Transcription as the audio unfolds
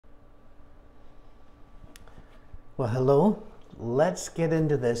Well, hello. Let's get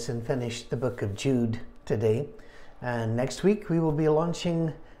into this and finish the book of Jude today. And next week we will be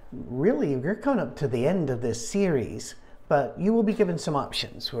launching, really, we're coming up to the end of this series, but you will be given some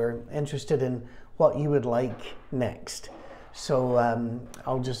options. We're interested in what you would like next. So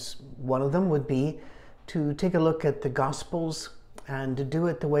one of them would be to take a look at the Gospels and to do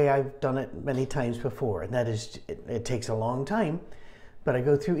it the way I've done it many times before. And that is, it takes a long time, but I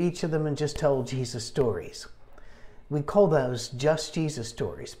go through each of them and just tell Jesus stories. We call those just Jesus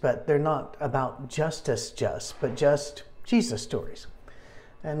stories, but they're not about justice but just Jesus stories.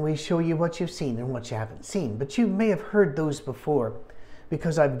 And we show you what you've seen and what you haven't seen. But you may have heard those before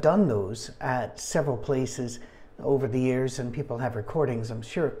because I've done those at several places over the years and people have recordings, I'm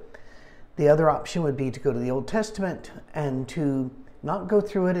sure. The other option would be to go to the Old Testament and to not go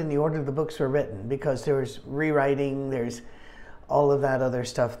through it in the order the books were written, because there's rewriting, there's all of that other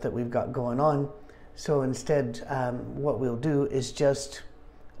stuff that we've got going on. So instead, what we'll do is just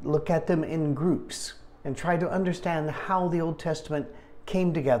look at them in groups and try to understand how the Old Testament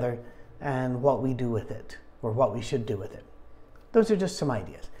came together and what we do with it, or what we should do with it. Those are just some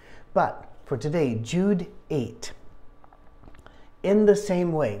ideas. But for today, Jude 8. In the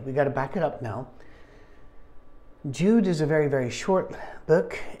same way, we got to back it up now. Jude is a very, very short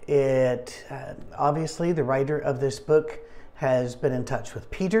book. Obviously, the writer of this book has been in touch with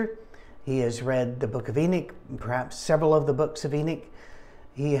Peter. He has read the book of Enoch, perhaps several of the books of Enoch.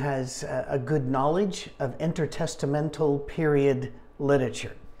 He has a good knowledge of intertestamental period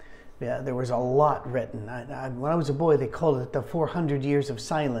literature. Yeah, there was a lot written. When I was a boy, they called it the 400 years of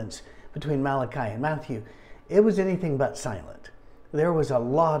silence between Malachi and Matthew. It was anything but silent. There was a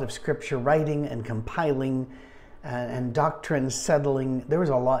lot of scripture writing and compiling and doctrine settling. There was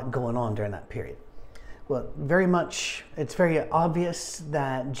a lot going on during that period. Well, it's very obvious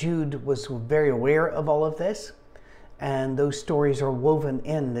that Jude was very aware of all of this, and those stories are woven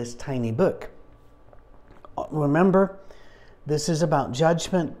in this tiny book. Remember, this is about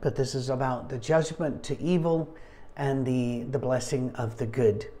judgment, but this is about the judgment to evil and the blessing of the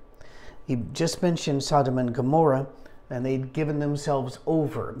good. He just mentioned Sodom and Gomorrah, and they'd given themselves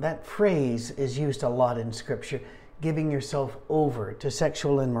over. That phrase is used a lot in Scripture, giving yourself over to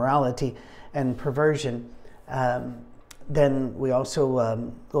sexual immorality and perversion. Then we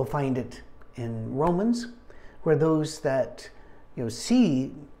also will find it in Romans, where those that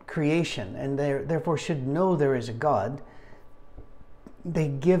see creation and therefore should know there is a God, they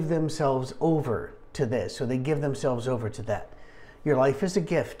give themselves over to this, or they give themselves over to that. Your life is a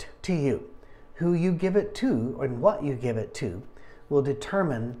gift to you. Who you give it to and what you give it to will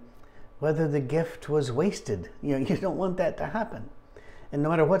determine whether the gift was wasted. You don't want that to happen. And no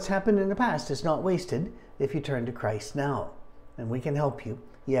matter what's happened in the past, it's not wasted if you turn to Christ now. And we can help you.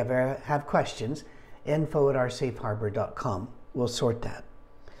 You ever have questions, info@oursafeharbor.com. We'll sort that.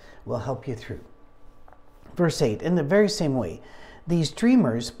 We'll help you through. Verse 8, in the very same way, these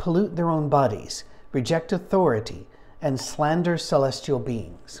dreamers pollute their own bodies, reject authority, and slander celestial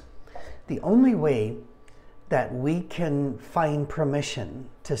beings. The only way that we can find permission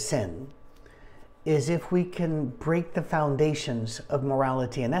to sin is if we can break the foundations of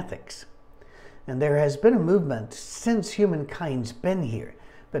morality and ethics. And there has been a movement since humankind's been here,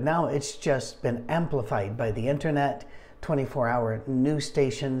 but now it's just been amplified by the internet, 24-hour news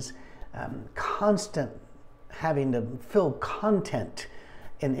stations, constant having to fill content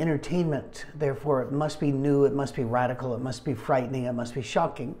in entertainment. Therefore, it must be new, it must be radical, it must be frightening, it must be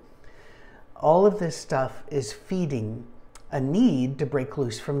shocking. All of this stuff is feeding a need to break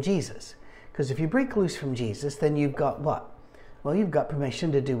loose from Jesus. Because if you break loose from Jesus, then you've got what? Well, you've got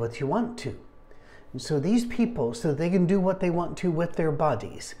permission to do what you want to. And so these people, so they can do what they want to with their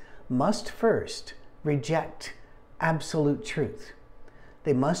bodies, must first reject absolute truth.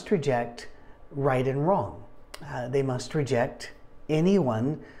 They must reject right and wrong. They must reject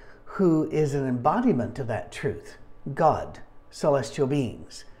anyone who is an embodiment of that truth. God, celestial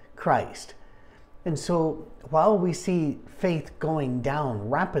beings, Christ. And so while we see faith going down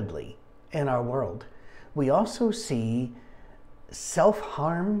rapidly in our world, we also see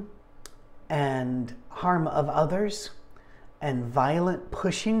self-harm and harm of others and violent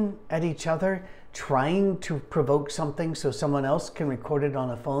pushing at each other, trying to provoke something so someone else can record it on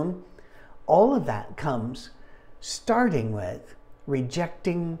a phone. All of that comes starting with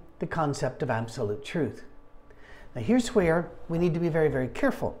rejecting the concept of absolute truth. Now here's where we need to be very, very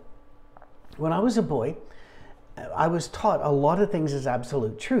careful. When I was a boy, I was taught a lot of things as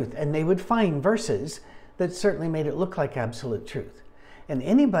absolute truth, and they would find verses that certainly made it look like absolute truth. And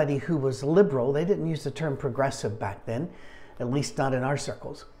anybody who was liberal, they didn't use the term progressive back then, at least not in our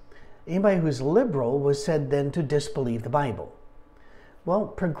circles, Anybody who's liberal was said then to disbelieve the Bible. Well,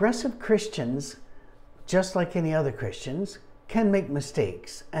 progressive Christians, just like any other Christians, can make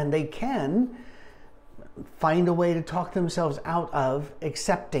mistakes, and they can find a way to talk themselves out of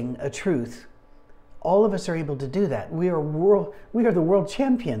accepting a truth. All of us are able to do that. We are the world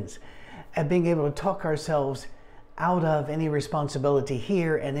champions at being able to talk ourselves out of any responsibility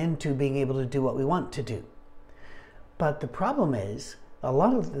here and into being able to do what we want to do. But the problem is, a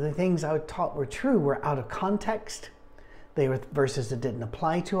lot of the things I taught were true were out of context. They were verses that didn't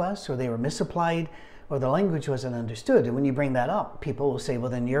apply to us, or they were misapplied, or the language wasn't understood. And when you bring that up, people will say,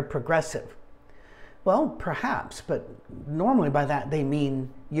 well, then you're progressive. Well, perhaps, but normally by that they mean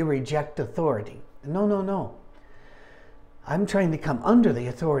you reject authority. No, no, no. I'm trying to come under the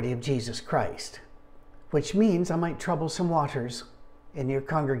authority of Jesus Christ, which means I might trouble some waters in your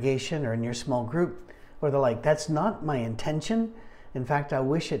congregation or in your small group or the like. That's not my intention. In fact, I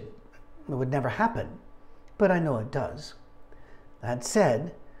wish it would never happen, but I know it does. That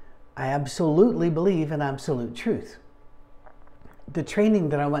said, I absolutely believe in absolute truth. The training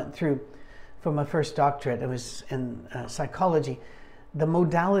that I went through for my first doctorate, it was in psychology. The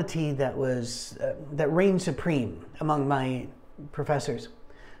modality that reigned supreme among my professors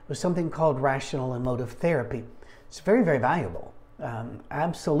was something called rational emotive therapy. It's very, very valuable,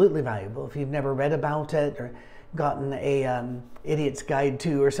 absolutely valuable. If you've never read about it or gotten a idiot's guide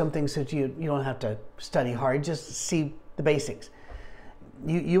to or something, so that you don't have to study hard, just see the basics.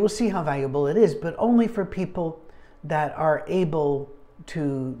 You will see how valuable it is, but only for people that are able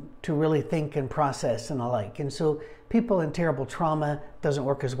to really think and process and the like. And so people in terrible trauma doesn't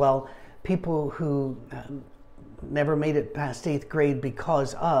work as well. People who never made it past 8th grade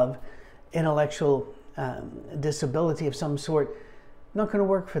because of intellectual disability of some sort, not going to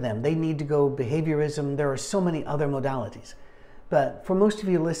work for them. They need to go behaviorism. There are so many other modalities. But for most of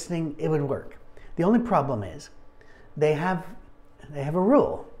you listening, it would work. The only problem is they have a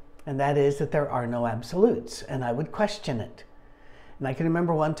rule, and that is that there are no absolutes, and I would question it. And I can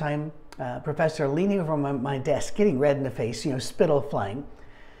remember one time Professor leaning over my desk, getting red in the face, spittle flying,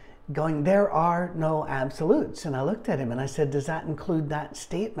 going, there are no absolutes. And I looked at him and I said, does that include that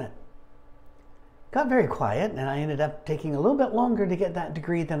statement? Got very quiet, and I ended up taking a little bit longer to get that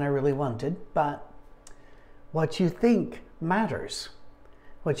degree than I really wanted. But what you think matters.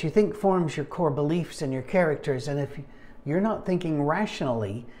 What you think forms your core beliefs and your characters. And if you're not thinking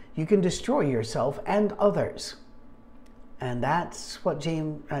rationally, you can destroy yourself and others. And that's what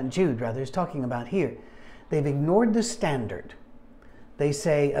Jude is talking about here. They've ignored the standard. They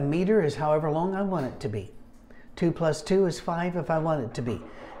say a meter is however long I want it to be. 2 + 2 is 5 if I want it to be.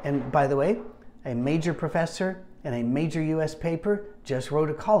 And by the way, a major professor in a major US paper just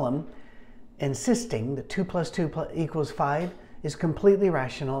wrote a column insisting that 2 + 2 = 5 is completely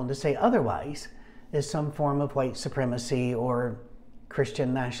rational, and to say otherwise is some form of white supremacy or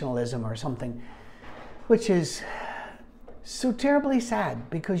Christian nationalism or something, which is so terribly sad,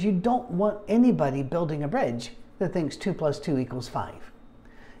 because you don't want anybody building a bridge that thinks 2 + 2 = 5.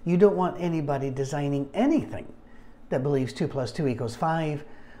 You don't want anybody designing anything that believes 2 + 2 = 5,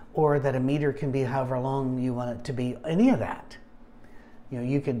 or that a meter can be however long you want it to be, any of that.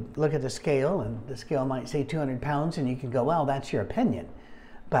 You could look at the scale, and the scale might say 200 pounds, and you can go, well, that's your opinion.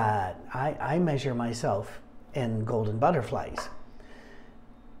 But I measure myself in golden butterflies.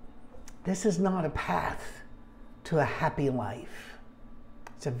 This is not a path to a happy life.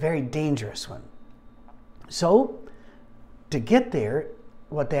 It's a very dangerous one. So, to get there,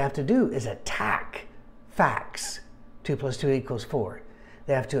 what they have to do is attack facts. 2 + 2 = 4.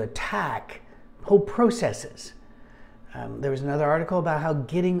 They have to attack whole processes. There was another article about how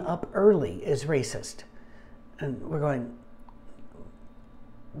getting up early is racist. And we're going,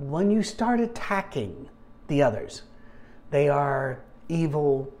 when you start attacking the others, they are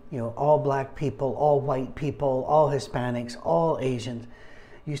evil, all black people, all white people, all Hispanics, all Asians.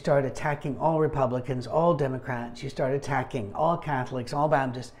 You start attacking all Republicans, all Democrats. You start attacking all Catholics, all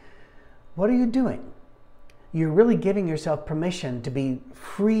Baptists. What are you doing? You're really giving yourself permission to be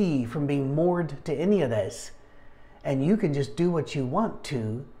free from being moored to any of this. And you can just do what you want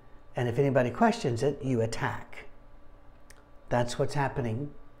to. And if anybody questions it, you attack. That's what's happening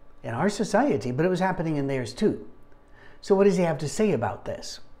in our society, but it was happening in theirs too. So what does he have to say about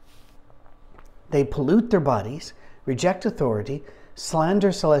this? They pollute their bodies, reject authority,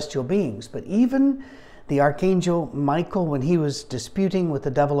 slander celestial beings. But even the archangel Michael, when he was disputing with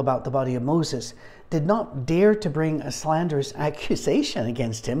the devil about the body of Moses, did not dare to bring a slanderous accusation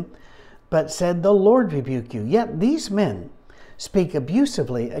against him, but said, the Lord rebuke you. Yet these men speak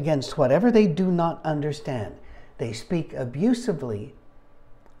abusively against whatever they do not understand. They speak abusively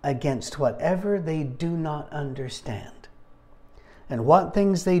against whatever they do not understand. And what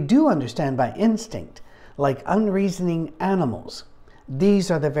things they do understand by instinct, like unreasoning animals,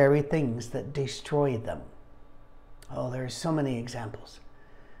 these are the very things that destroy them. Oh, there are so many examples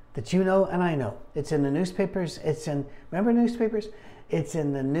that you know and I know. It's in the newspapers. Remember newspapers? It's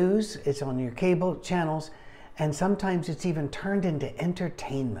in the news. It's on your cable channels. And sometimes it's even turned into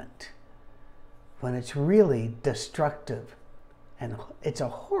entertainment when it's really destructive. And it's a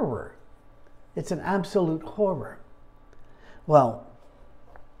horror. It's an absolute horror. Well,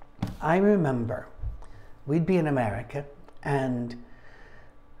 I remember we'd be in America, and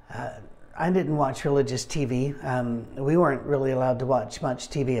I didn't watch religious TV. We weren't really allowed to watch much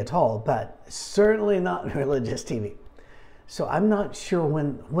TV at all, but certainly not religious TV. So I'm not sure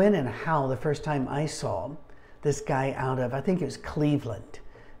when and how the first time I saw this guy out of, I think it was Cleveland,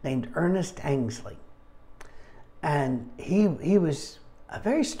 named Ernest Angsley. And he was a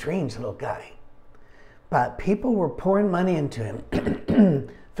very strange little guy. But people were pouring money into him,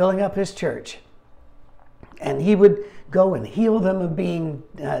 filling up his church. And he would go and heal them of being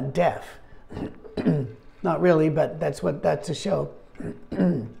deaf. Not really, but that's a show.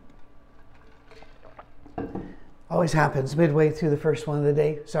 Always happens midway through the first one of the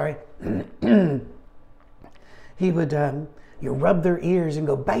day. Sorry. He would you rub their ears and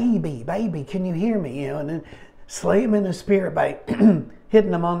go, baby, baby, can you hear me? And then slay them in the spirit by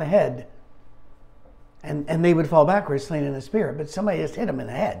hitting them on the head. And they would fall backwards, slain in the spirit, but somebody just hit them in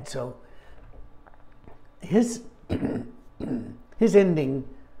the head. So his ending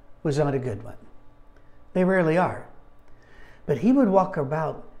was not a good one. They rarely are. But he would walk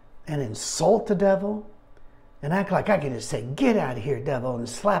about and insult the devil and act like I can just say, get out of here, devil, and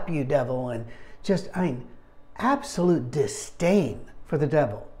slap you, devil, and just, absolute disdain for the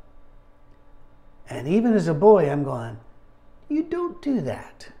devil. And even as a boy, I'm going, you don't do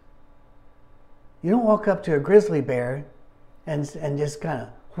that. You don't walk up to a grizzly bear and just kind of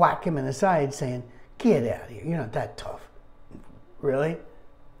whack him in the side saying, get out of here, you're not that tough. Really?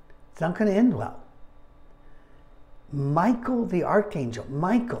 It's not going to end well. Michael the archangel,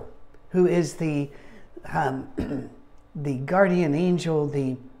 Michael, who is the guardian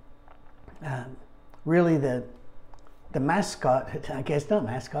angel, really the mascot, I guess not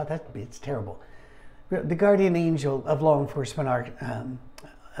mascot, it's terrible. The guardian angel of law enforcement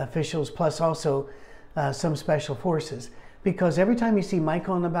officials, plus also some special forces. Because every time you see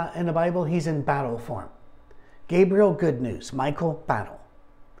Michael in the Bible, he's in battle form. Gabriel, good news. Michael, battle.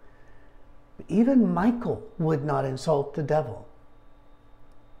 Even Michael would not insult the devil.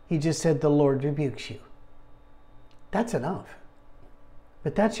 He just said, the Lord rebukes you. That's enough.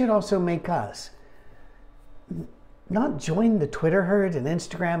 But that should also make us not join the Twitter herd and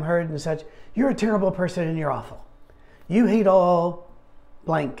Instagram herd and such. You're a terrible person and you're awful. You hate all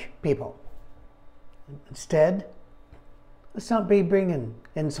blank people. Instead, let's not be bringing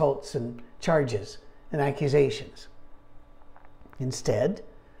insults and charges and accusations. Instead,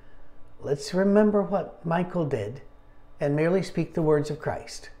 let's remember what Michael did and merely speak the words of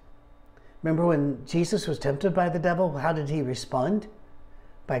Christ. Remember when Jesus was tempted by the devil, how did he respond?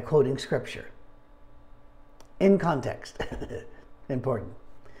 By quoting scripture. In context. Important.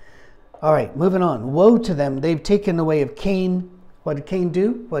 All right, moving on. Woe to them. They've taken the way of Cain. What did Cain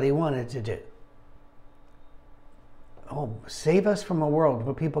do? What he wanted to do. Oh, save us from a world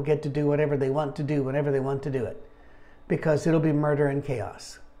where people get to do whatever they want to do whenever they want to do it. Because it'll be murder and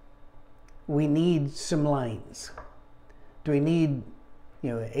chaos. We need some lines. Do we need,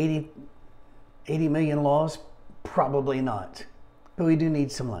 80 million laws? Probably not. But we do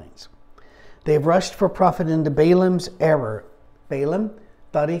need some lines. They've rushed for profit into Balaam's error. Balaam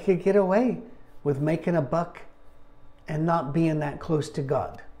thought he could get away with making a buck and not being that close to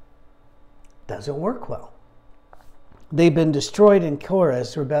God. Doesn't work well. They've been destroyed in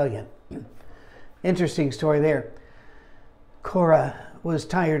Korah's rebellion. Interesting story there. Korah was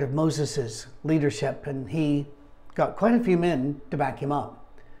tired of Moses' leadership, and he got quite a few men to back him up.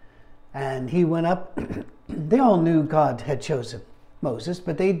 And he went up. They all knew God had chosen Moses,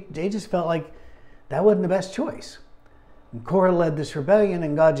 but they just felt like that wasn't the best choice. And Korah led this rebellion,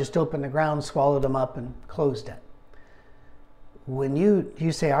 and God just opened the ground, swallowed them up, and closed it. When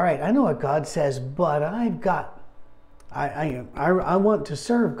you say, all right, I know what God says, but I want to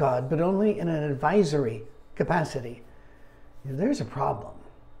serve God, but only in an advisory capacity. There's a problem.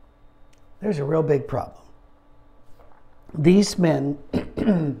 There's a real big problem. These men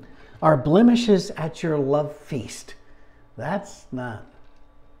are blemishes at your love feast. That's not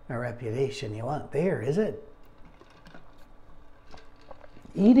a reputation you want there, is it?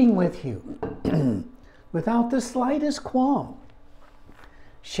 Eating with you without the slightest qualm.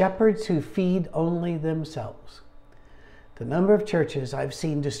 shepherds who feed only themselves. The number of churches I've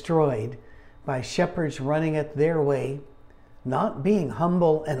seen destroyed by shepherds running it their way, not being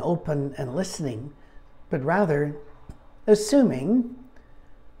humble and open and listening, but rather assuming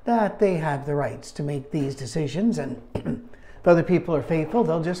that they have the rights to make these decisions, and if other people are faithful,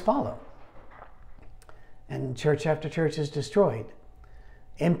 they'll just follow. And church after church is destroyed.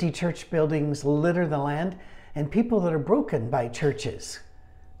 Empty church buildings litter the land, and people that are broken by churches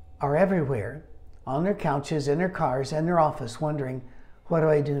are everywhere, on their couches, in their cars, in their office, wondering, what do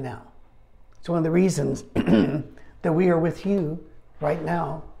I do now? It's one of the reasons that we are with you right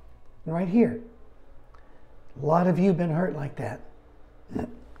now, right here. A lot of you have been hurt like that.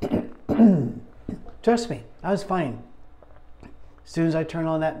 Trust me, I was fine. As soon as I turn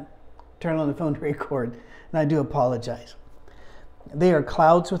on the phone to record, and I do apologize. They are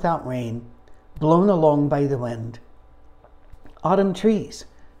clouds without rain, blown along by the wind. Autumn trees,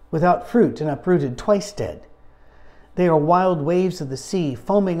 without fruit and uprooted, twice dead. They are wild waves of the sea,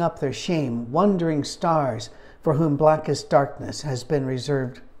 foaming up their shame, wandering stars for whom blackest darkness has been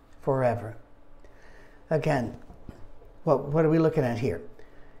reserved forever. Again, what are we looking at here?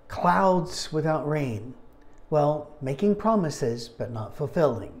 Clouds without rain. Well, making promises, but not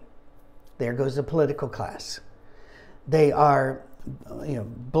fulfilling. There goes the political class. They are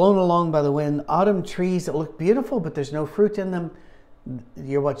blown along by the wind. Autumn trees that look beautiful, but there's no fruit in them.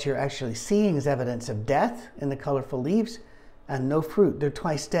 What you're actually seeing is evidence of death in the colorful leaves and no fruit. They're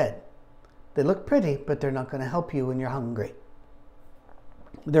twice dead. They look pretty, but they're not going to help you when you're hungry.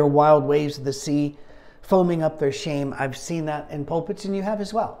 They're wild waves of the sea, foaming up their shame. I've seen that in pulpits, and you have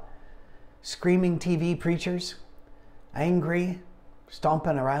as well. Screaming TV preachers, angry,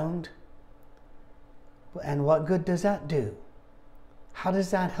 stomping around. And what good does that do? How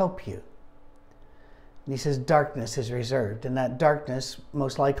does that help you? And he says darkness is reserved, and that darkness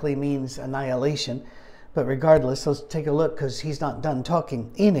most likely means annihilation. But regardless, let's take a look, because he's not done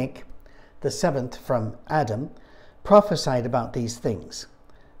talking. Enoch, the seventh from Adam, prophesied about these things.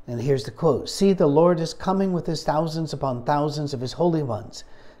 And here's the quote: "See, the Lord is coming with his thousands upon thousands of his holy ones,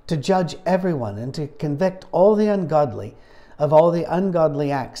 to judge everyone and to convict all the ungodly of all the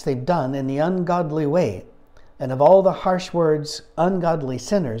ungodly acts they've done in the ungodly way, and of all the harsh words ungodly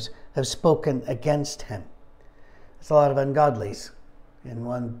sinners have spoken against him." It's a lot of ungodlies in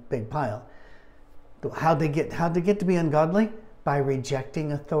one big pile. How'd they get to be ungodly? By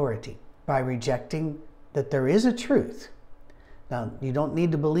rejecting authority, by rejecting that there is a truth. Now, you don't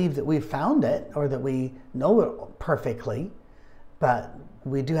need to believe that we've found it or that we know it perfectly, but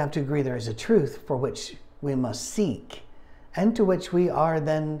we do have to agree there is a truth for which we must seek, and to which we are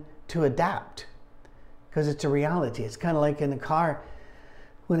then to adapt, because it's a reality. It's kind of like in a car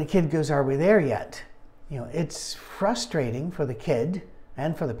when a kid goes, "Are we there yet?" It's frustrating for the kid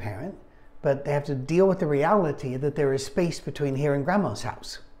and for the parent, but they have to deal with the reality that there is space between here and grandma's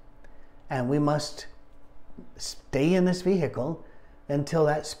house, and we must stay in this vehicle until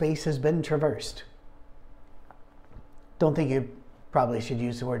that space has been traversed. Don't think you probably should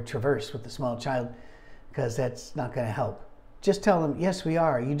use the word traverse with a small child, because that's not going to help. Just tell them, yes, we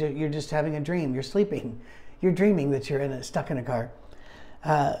are. You're just having a dream. You're sleeping. You're dreaming that you're stuck in a car.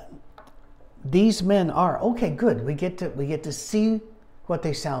 These men are, okay, good. We get to see what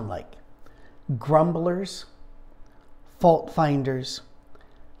they sound like. Grumblers, fault finders.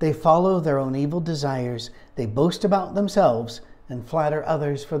 They follow their own evil desires. They boast about themselves and flatter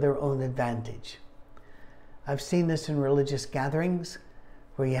others for their own advantage. I've seen this in religious gatherings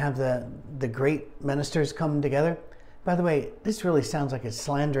where you have the great ministers come together. By the way, this really sounds like it's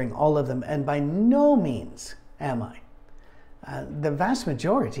slandering all of them, and by no means am I. The vast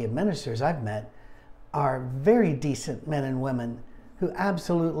majority of ministers I've met are very decent men and women who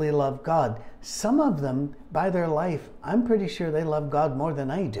absolutely love God. Some of them, by their life, I'm pretty sure they love God more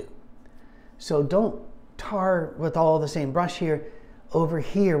than I do. So don't tar with all the same brush here. Over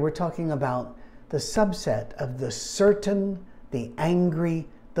here, we're talking about the subset of the certain, the angry,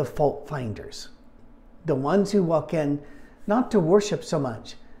 the fault finders. The ones who walk in not to worship so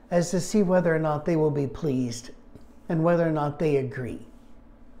much as to see whether or not they will be pleased and whether or not they agree.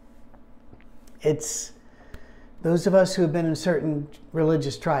 It's those of us who have been in certain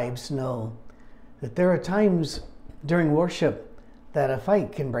religious tribes know that there are times during worship that a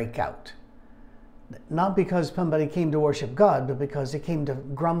fight can break out. Not because somebody came to worship God, but because they came to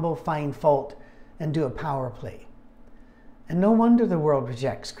grumble, find fault, and do a power play. And no wonder the world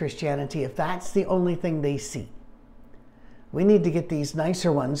rejects Christianity if that's the only thing they see. We need to get these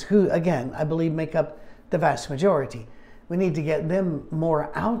nicer ones who, again, I believe make up the vast majority. We need to get them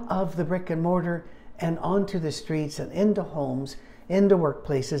more out of the brick and mortar and onto the streets and into homes, into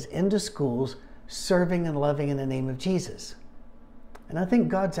workplaces, into schools, serving and loving in the name of Jesus. And I think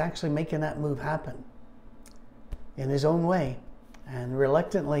God's actually making that move happen in his own way. And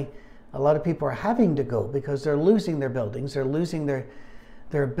reluctantly, a lot of people are having to go because they're losing their buildings, they're losing their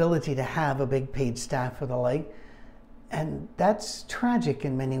ability to have a big paid staff or the like. And that's tragic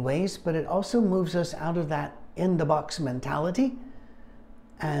in many ways, but it also moves us out of that in-the-box mentality,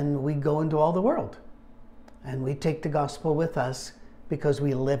 and we go into all the world. And we take the gospel with us because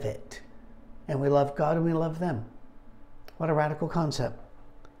we live it. And we love God and we love them. What a radical concept.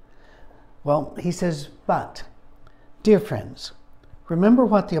 Well, he says, but, dear friends, remember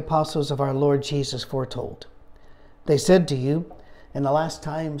what the apostles of our Lord Jesus foretold. They said to you, in the last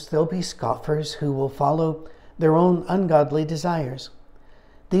times there'll be scoffers who will follow their own ungodly desires.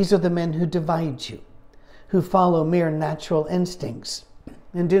 These are the men who divide you, who follow mere natural instincts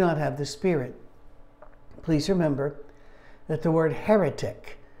and do not have the Spirit. Please remember that the word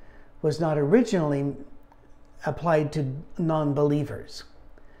heretic was not originally applied to non-believers.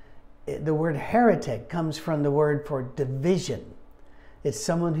 The word heretic comes from the word for division. It's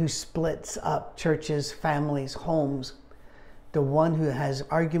someone who splits up churches, families, homes. The one who has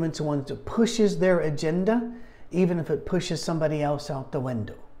arguments, the one who pushes their agenda, even if it pushes somebody else out the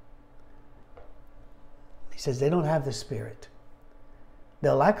window. He says they don't have the Spirit.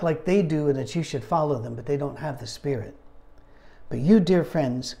 They'll act like they do and that you should follow them, but they don't have the Spirit. But you, dear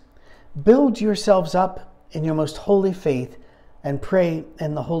friends, build yourselves up in your most holy faith and pray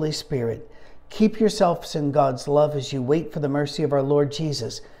in the Holy Spirit. Keep yourselves in God's love as you wait for the mercy of our Lord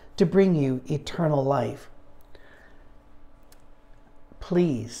Jesus to bring you eternal life.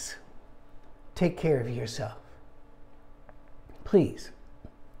 Please take care of yourself. Please.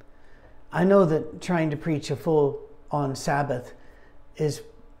 I know that trying to preach a full-on Sabbath is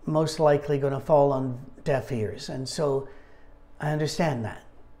most likely going to fall on deaf ears, and so I understand that.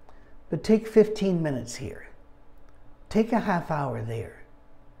 But take 15 minutes here. Take a half hour there.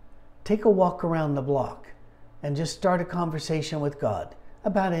 Take a walk around the block and just start a conversation with God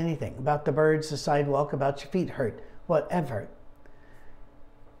about anything, about the birds, the sidewalk, about your feet hurt, whatever.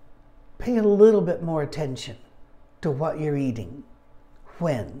 Pay a little bit more attention to what you're eating,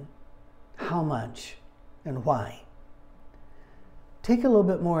 when, how much, and why. Take a little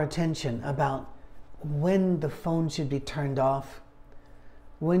bit more attention about when the phone should be turned off,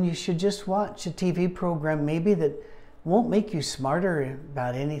 when you should just watch a TV program maybe that won't make you smarter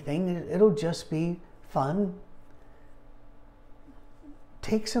about anything. It'll just be fun.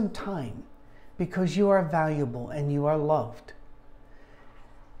 Take some time because you are valuable and you are loved.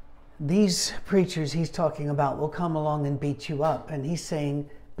 These preachers he's talking about will come along and beat you up, and he's saying,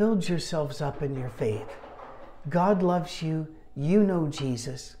 build yourselves up in your faith. God loves you. You know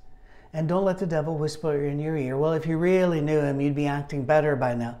Jesus. And don't let the devil whisper in your ear, well, if you really knew him, you'd be acting better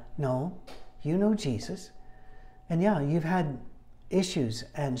by now. No, you know Jesus. And yeah, you've had issues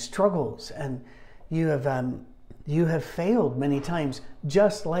and struggles, and you have failed many times,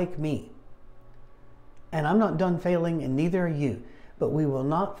 just like me. And I'm not done failing, and neither are you. But we will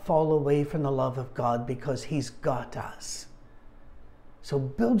not fall away from the love of God because he's got us. So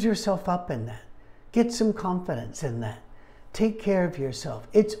build yourself up in that. Get some confidence in that. Take care of yourself.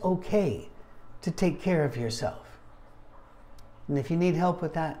 It's okay to take care of yourself. And if you need help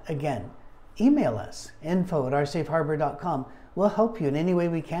with that, again, email us, info@oursafeharbor.com. We'll help you in any way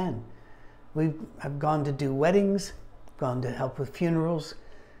we can. We have gone to do weddings, gone to help with funerals,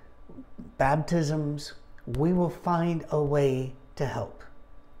 baptisms. We will find a way to help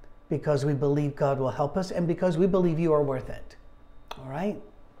because we believe God will help us and because we believe you are worth it. All right?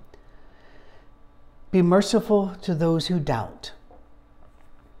 Be merciful to those who doubt.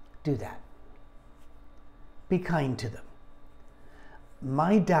 Do that. Be kind to them.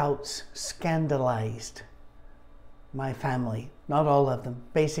 My doubts scandalized my family, not all of them,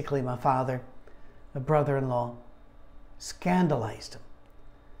 basically my father, my brother-in-law, scandalized him.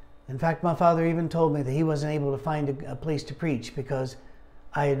 In fact, my father even told me that he wasn't able to find a place to preach because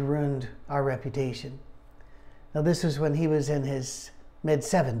I had ruined our reputation. Now, this was when he was in his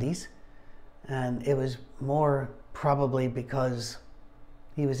mid-70s, and it was more probably because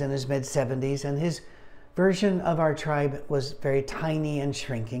he was in his mid-70s, and his version of our tribe was very tiny and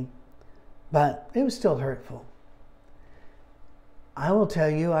shrinking, but it was still hurtful. I will tell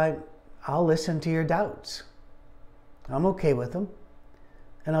you, I'll listen to your doubts. I'm okay with them.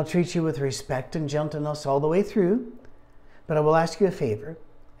 And I'll treat you with respect and gentleness all the way through. But I will ask you a favor,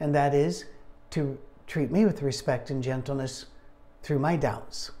 and that is to treat me with respect and gentleness through my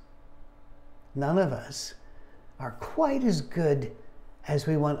doubts. None of us are quite as good as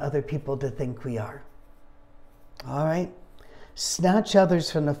we want other people to think we are. All right? Snatch others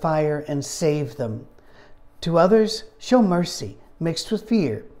from the fire and save them. To others, show mercy mixed with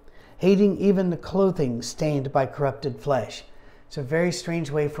fear, hating even the clothing stained by corrupted flesh. It's a very strange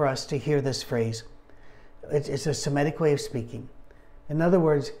way for us to hear this phrase. It's a Semitic way of speaking. In other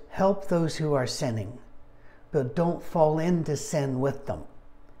words, help those who are sinning, but don't fall into sin with them.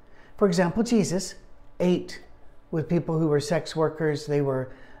 For example, Jesus ate with people who were sex workers. They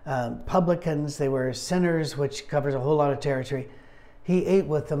were publicans. They were sinners, which covers a whole lot of territory. He ate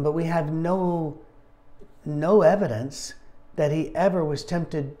with them, but we have no evidence that he ever was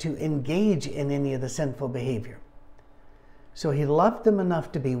tempted to engage in any of the sinful behavior. So he loved them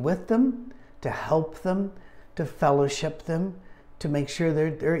enough to be with them, to help them, to fellowship them, to make sure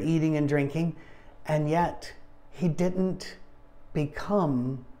they're eating and drinking, and yet he didn't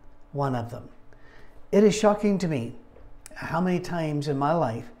become one of them. It is shocking to me how many times in my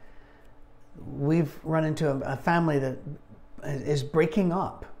life we've run into a family that is breaking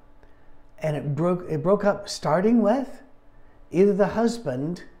up, and it broke up starting with either the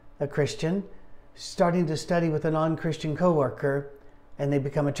husband, a Christian, starting to study with a non-Christian coworker, and they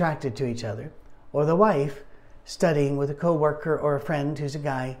become attracted to each other, or the wife studying with a coworker or a friend who's a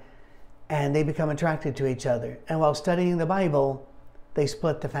guy, and they become attracted to each other. And while studying the Bible, they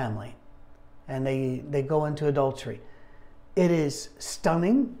split the family, and they go into adultery. It is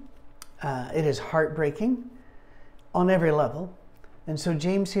stunning. It is heartbreaking on every level. And so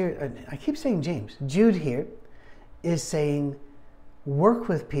James here, I keep saying James, Jude here is saying, work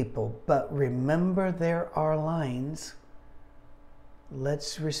with people, but remember there are lines.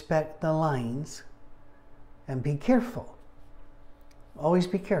 Let's respect the lines and be careful. Always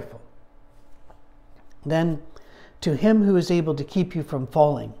be careful. Then, to him who is able to keep you from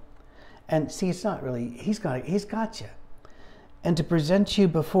falling. And see, it's not really, he's got you. And to present you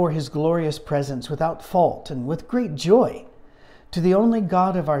before his glorious presence without fault and with great joy. To the only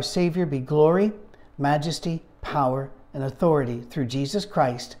God of our Savior be glory, majesty, power, and authority through Jesus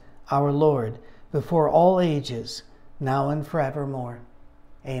Christ, our Lord, before all ages, now and forevermore.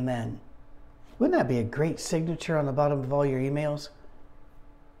 Amen. Wouldn't that be a great signature on the bottom of all your emails?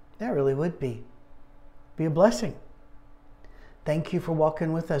 That really would be. Be a blessing. Thank you for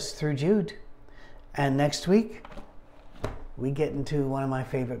walking with us through Jude. And next week, we get into one of my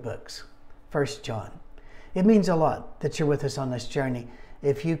favorite books, 1 John. It means a lot that you're with us on this journey.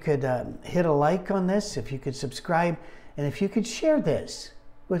 If you could hit a like on this, if you could subscribe, and if you could share this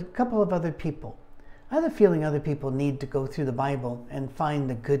with a couple of other people. I have a feeling other people need to go through the Bible and find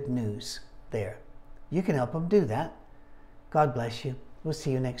the good news there. You can help them do that. God bless you. We'll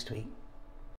see you next week.